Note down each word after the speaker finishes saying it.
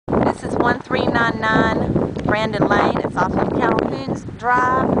This is 1399 Brandon Lane. It's off of Calhoun's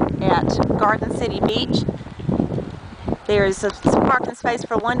Drive at Garden City Beach. There's some parking space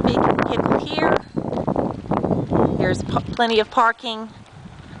for one vehicle here. There's plenty of parking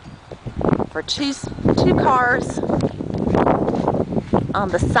for two cars on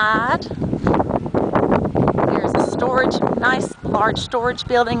the side. There's a nice large storage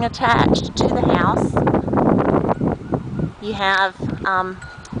building attached to the house. You have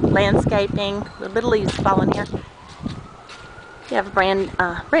landscaping, a little bit of leaves falling here. You have a brand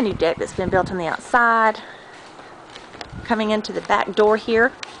new deck that's been built on the outside. Coming into the back door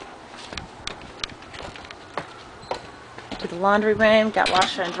here to the laundry room. Got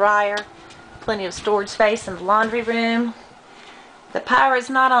washer and dryer. Plenty of storage space in the laundry room. The power is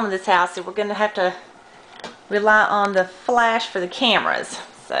not on in this house, so we're going to have to rely on the flash for the cameras.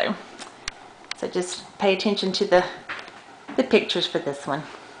 So just pay attention to the pictures for this one.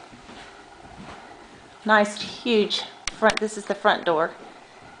 Nice huge front. This is the front door.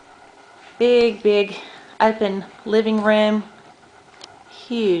 Big open living room.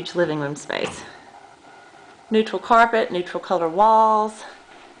 Huge living room space. Neutral carpet, neutral color walls.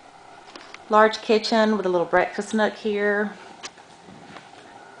 Large kitchen with a little breakfast nook here.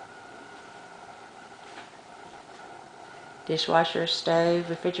 Dishwasher, stove,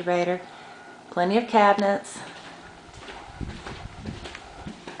 refrigerator. Plenty of cabinets.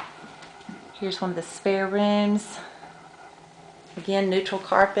 Here's one of the spare rooms. Again, neutral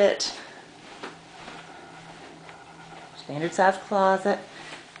carpet. Standard size closet.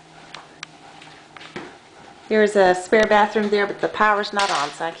 There's a spare bathroom there, but the power's not on,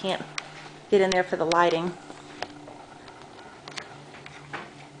 so I can't get in there for the lighting.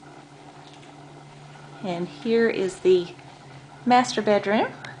 And here is the master bedroom.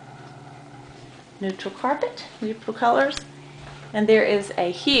 Neutral carpet, neutral colors. And there is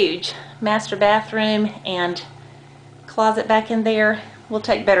a huge master bathroom and closet back in there. We'll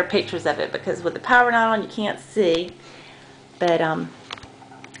take better pictures of it because with the power not on you can't see. But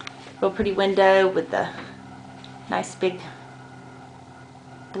real pretty window with the nice big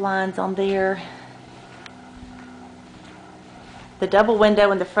blinds on there. The double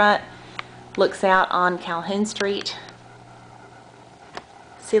window in the front looks out on Calhoun Street.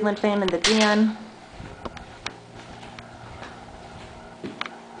 Ceiling fan in the den.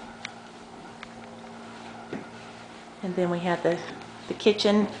 And then we have the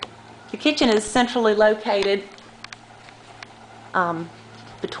kitchen. The kitchen is centrally located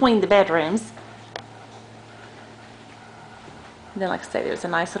between the bedrooms. And then, like I say, there's a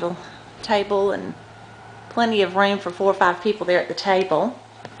nice little table and plenty of room for 4 or 5 people there at the table.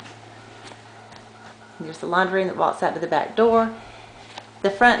 And there's the laundry room that walks out to the back door. The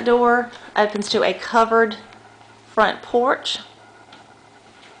front door opens to a covered front porch.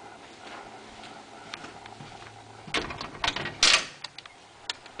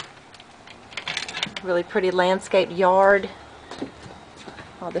 Really pretty landscaped yard.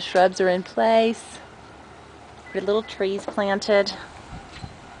 All the shrubs are in place. Pretty little trees planted.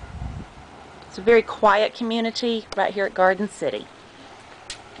 It's a very quiet community right here at Garden City.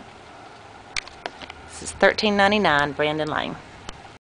 This is 1399 Brandon Lane.